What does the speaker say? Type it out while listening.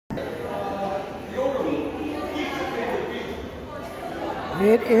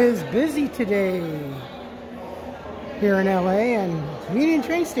It is busy today here in LA and Union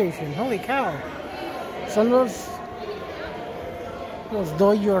train station. Holy cow. Son los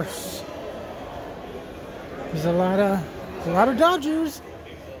Dodgers. There's a lot of Dodgers.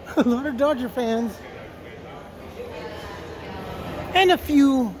 A lot of Dodger fans. And a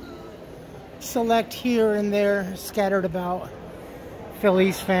few select here and there scattered about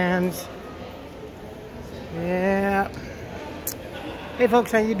Phillies fans. Yeah. Hey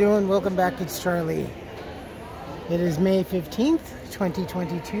folks, how you doing? Welcome back. It's Charlie. It is May 15th,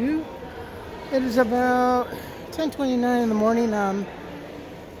 2022. It is about 10:29 in the morning. I'm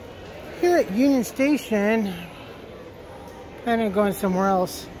here at Union Station. Planning on going somewhere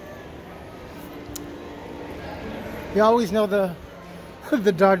else. You always know the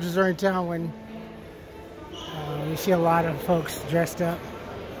Dodgers are in town when you see a lot of folks dressed up.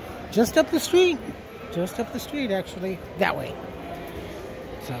 Just up the street. Just up the street, actually. That way.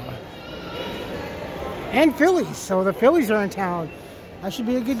 So, and Phillies. So the Phillies are in town. That should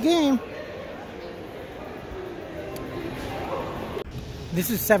be a good game.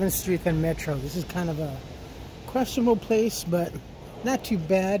 This is 7th Street and Metro. This is kind of a questionable place, but not too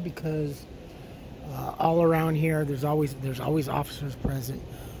bad because all around here there's always officers present,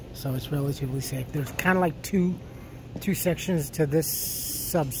 so it's relatively safe. There's kind of like two sections to this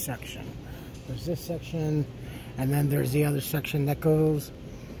subsection. There's this section, and then there's the other section that goes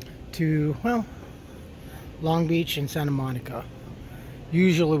to, well, Long Beach and Santa Monica.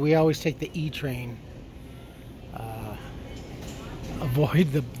 Usually we always take the E train.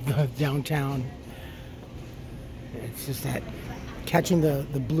 Avoid the downtown. It's just that catching the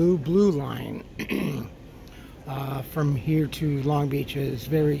blue line from here to Long Beach is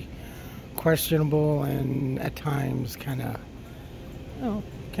very questionable and at times kind of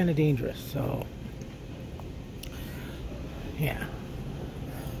dangerous. So yeah,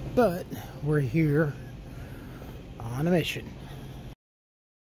 but we're here on a mission.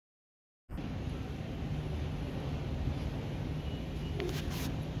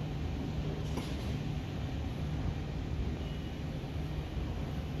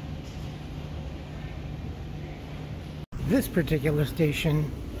 This particular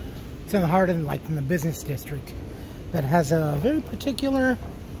station, it's in the heart of in the business district, that has a very particular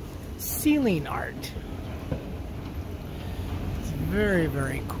ceiling art. It's very,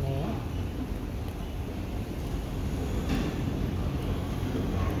 very cool.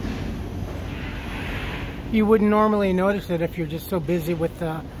 You wouldn't normally notice it if you're just so busy with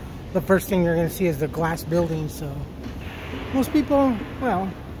the first thing you're going to see is the glass building. So most people,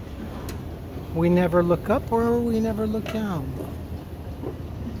 well, we never look up or we never look down.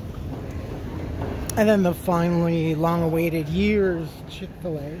 And then the finally long-awaited years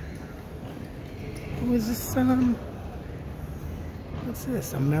Chick-fil-A. Was this what's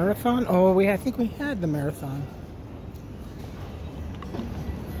this? A marathon? Oh, I think we had the marathon.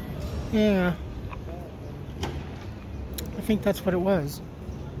 Yeah. I think that's what it was.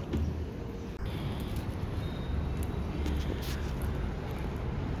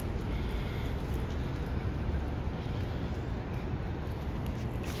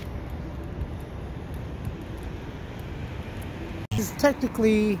 This is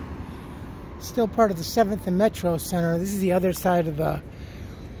technically still part of the 7th and Metro Center. This is the other side of the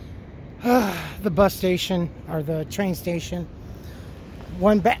bus station or the train station.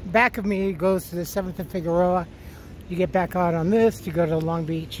 One back of me goes to the 7th and Figueroa. You get back out on this to go to Long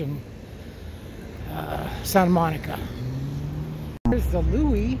Beach and Santa Monica. Here's the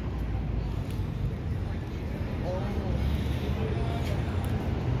Louis.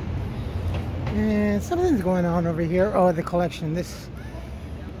 And something's going on over here. Oh, the collection. This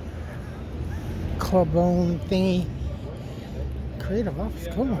Clubone thingy. Creative office.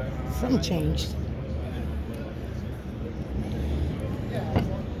 Cool. Something changed.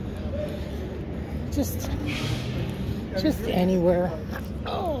 Just anywhere.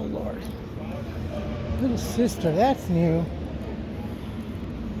 Oh, Lord. Little sister. That's new.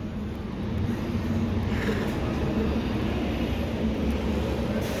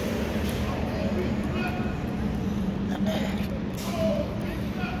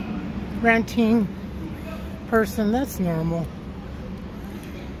 Ranting person, that's normal.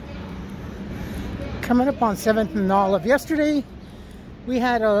 Coming up on 7th and Olive. Yesterday we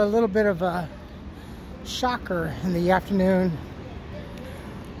had a little bit of a shocker in the afternoon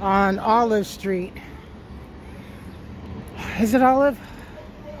on Olive Street. Is it Olive?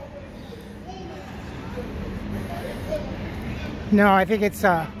 No, I think it's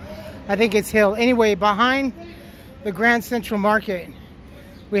Hill. Anyway, behind the Grand Central Market,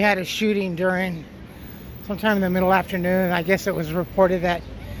 we had a shooting during sometime in the middle afternoon. I guess it was reported that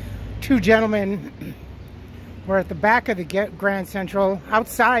two gentlemen were at the back of the Grand Central,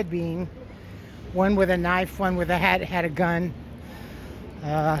 outside being, one with a knife, one with had a gun.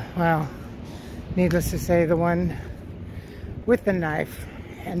 Well, needless to say, the one with the knife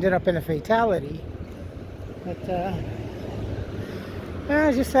ended up in a fatality. But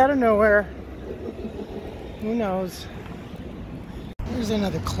just out of nowhere. Who knows? Here's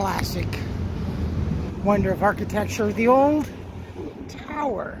another classic wonder of architecture, the old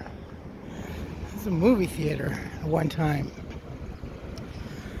tower. It's a movie theater at one time.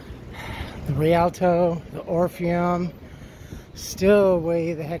 The Rialto, the Orpheum, still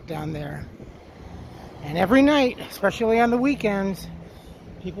way the heck down there. And every night, especially on the weekends,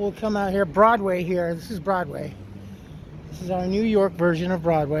 people will come out here. Broadway here, this is Broadway. This is our New York version of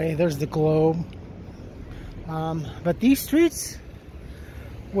Broadway. There's the Globe. But these streets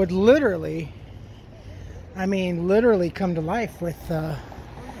would literally, I mean, literally come to life with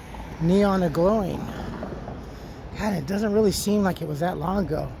neon glowing. God, it doesn't really seem like it was that long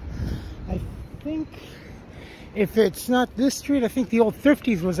ago. I think if it's not this street, I think the old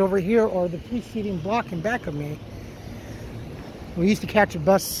Thrifties was over here, or the preceding block in back of me. We used to catch a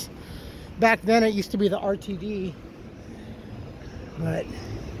bus. Back then it used to be the RTD. But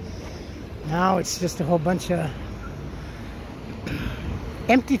now it's just a whole bunch of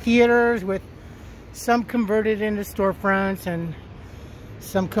empty theaters, with some converted into storefronts and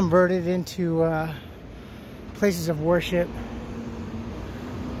some converted into places of worship.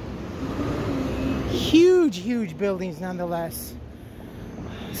 Huge buildings nonetheless.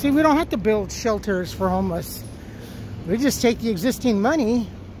 See, we don't have to build shelters for homeless. We just take the existing money,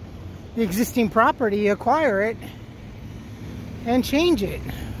 the existing property, acquire it, and change it.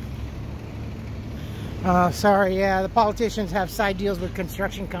 Sorry, yeah, the politicians have side deals with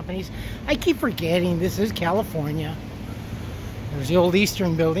construction companies. I keep forgetting this is California. There's the old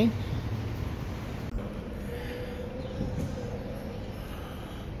Eastern building.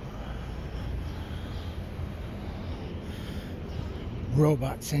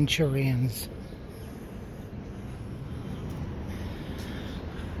 Robot centurions.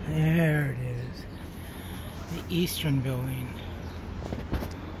 There it is. The Eastern building.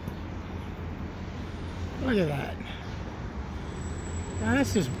 Look at that. Now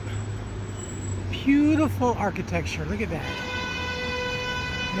this is beautiful architecture. Look at that.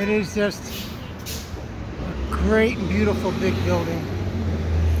 It is just a great and beautiful big building.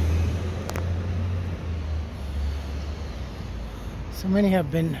 So many have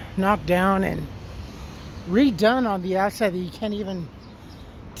been knocked down and redone on the outside that you can't even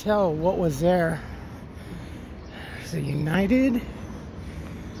tell what was there. There's a United.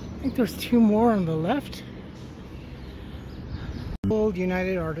 I think there's two more on the left. Old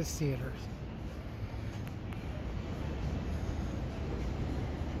United Artists Theaters.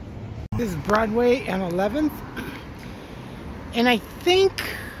 This is Broadway and 11th. And I think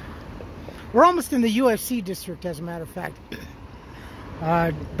we're almost in the UFC district, as a matter of fact.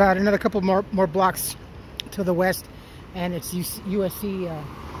 About another couple more blocks to the west, and it's USC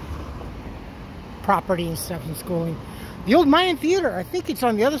property and stuff and schooling. The old Mayan Theater, I think it's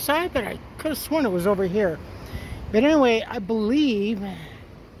on the other side, but I could have sworn it was over here. But anyway, I believe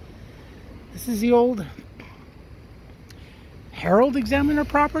this is the old Herald Examiner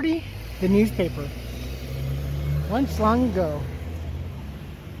property, the newspaper. Once long ago.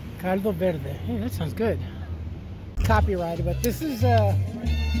 Caldo Verde. Hey, that sounds good. Copyrighted, but this is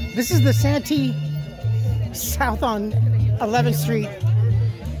the Santee south on 11th Street.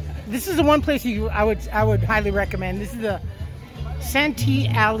 This is the one place I would highly recommend. This is the Santee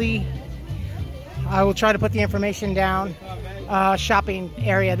Alley. I will try to put the information down. Shopping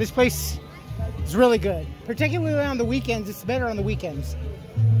area. This place is really good, particularly on the weekends. It's better on the weekends.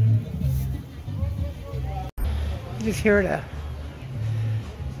 I'm just here to,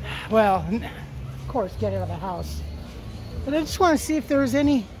 well, of course, get out of the house. But I just want to see if there's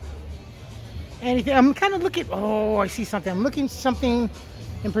anything. I'm kind of looking. Oh, I see something. I'm looking something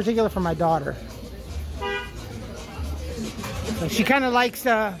in particular for my daughter. So she kind of likes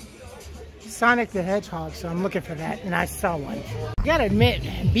Sonic the Hedgehog, so I'm looking for that, and I saw one. I gotta admit,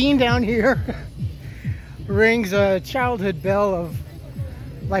 being down here rings a childhood bell of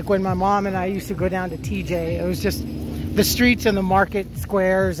like when my mom and I used to go down to TJ. It was just the streets and the market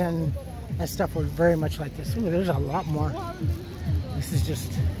squares and stuff were very much like this. Ooh, there's a lot more. This is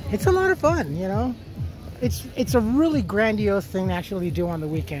just, it's a lot of fun, you know. It's a really grandiose thing to actually do on the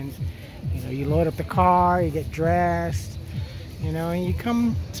weekends. You know, you load up the car, you get dressed, you know, and you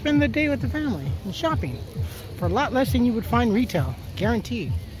come spend the day with the family and shopping for a lot less than you would find retail,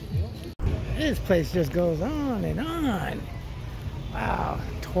 guaranteed. This place just goes on and on. Wow.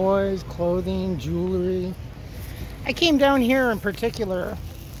 Toys, clothing, jewelry. I came down here in particular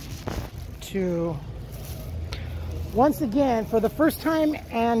to, once again, for the first time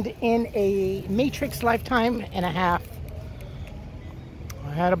and in a Matrix lifetime and a half,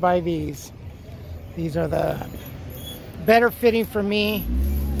 I had to buy these. These are the better fitting for me.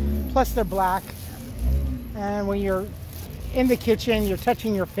 Plus they're black. And when you're in the kitchen, you're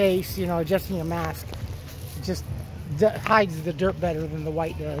touching your face, you know, adjusting your mask. It just hides the dirt better than the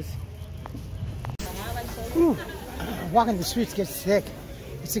white does. Ooh, walking the streets gets sick.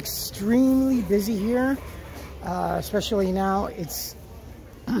 It's extremely busy here, especially now. It's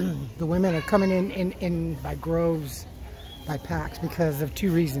the women are coming in by groves, by packs, because of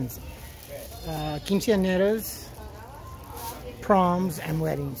two reasons: quinceañeras, proms, and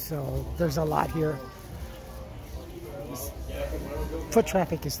weddings. So there's a lot here. Foot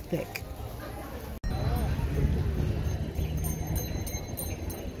traffic is thick.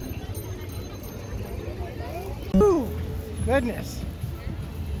 Ooh, goodness.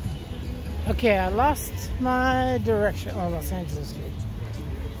 Okay, I lost my direction. Oh, Los Angeles Street.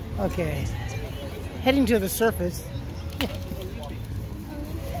 Okay, heading to the surface. I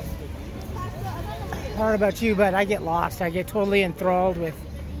don't know about you, but I get lost. I get totally enthralled with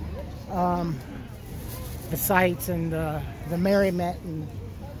the sights and the merriment and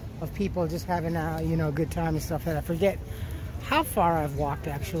of people just having a, you know, a good time and stuff, that I forget how far I've walked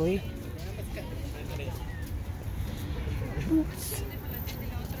actually. Oops.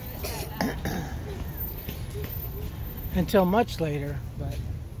 Until much later, but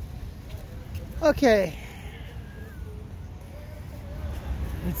okay,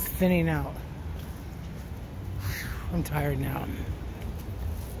 it's thinning out. I'm tired now.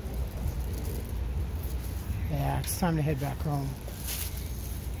 Yeah, it's time to head back home.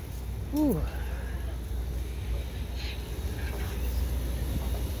 Ooh.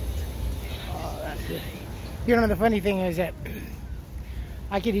 Oh, that's good. You know, the funny thing is that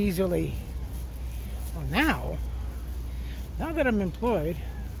I could easily, well, now that I'm employed,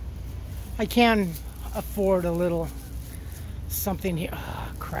 I can afford a little something here.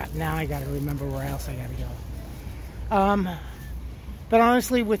 Oh, crap, now I gotta remember where else I gotta go. But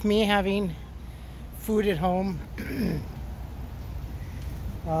honestly, with me having food at home,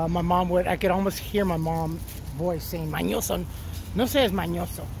 my mom would, I could almost hear my mom's voice saying, "Mañoso, no seas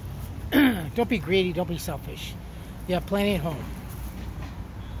mañoso." Don't be greedy, don't be selfish. You have plenty at home.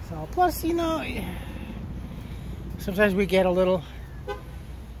 So, plus, you know, sometimes we get a little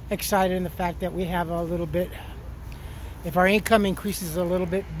excited in the fact that we have a little bit, if our income increases a little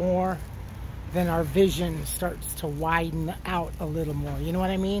bit more, then our vision starts to widen out a little more. You know what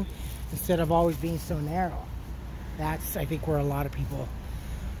I mean? Instead of always being so narrow. That's, I think, where a lot of people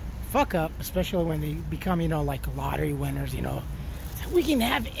fuck up, especially when they become, you know, like lottery winners, you know. We can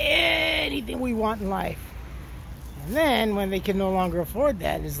have anything we want in life. And then when they can no longer afford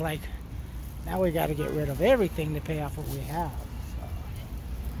that, it's like, now we got to get rid of everything to pay off what we have.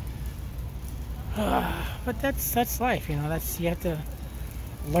 So. But that's life, you know. That's, you have to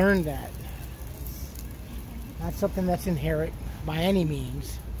learn that. Not something that's inherent by any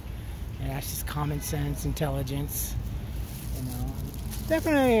means. And that's just common sense, intelligence, you know.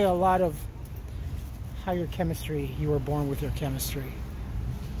 Definitely a lot of how your chemistry, you were born with your chemistry.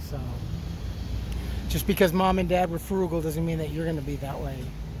 So, just because mom and dad were frugal doesn't mean that you're going to be that way.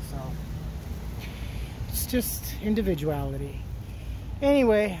 So, it's just individuality.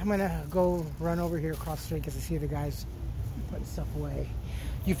 Anyway, I'm going to go run over here across the street because I see the guys putting stuff away.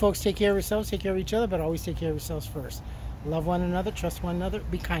 You folks take care of yourselves, take care of each other, but always take care of yourselves first. Love one another, trust one another,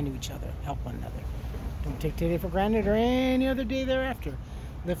 be kind to each other, help one another. Don't take today for granted or any other day thereafter.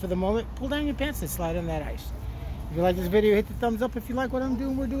 Live for the moment, pull down your pants and slide on that ice. If you like this video, hit the thumbs up. If you like what I'm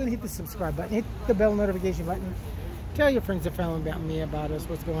doing, we're doing, hit the subscribe button, hit the bell notification button. Tell your friends and family about me, about us,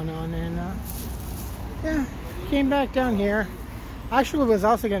 what's going on. And yeah, came back down here. Actually, was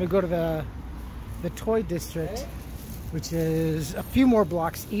also going to go to the toy district, which is a few more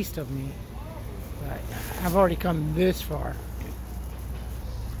blocks east of me. But I've already come this far.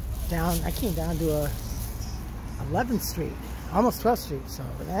 Down, I came down to 11th Street, almost 12th Street, so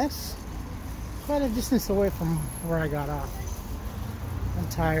that's quite a distance away from where I got off. I'm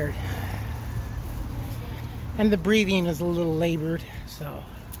tired. And the breathing is a little labored, so.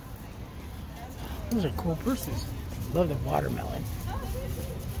 Those are cool purses. Love the watermelon.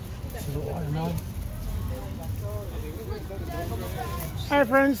 This is a watermelon. Alright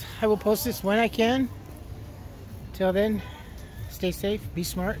friends, I will post this when I can. Till then, stay safe, be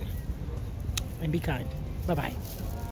smart, and be kind. Bye-bye.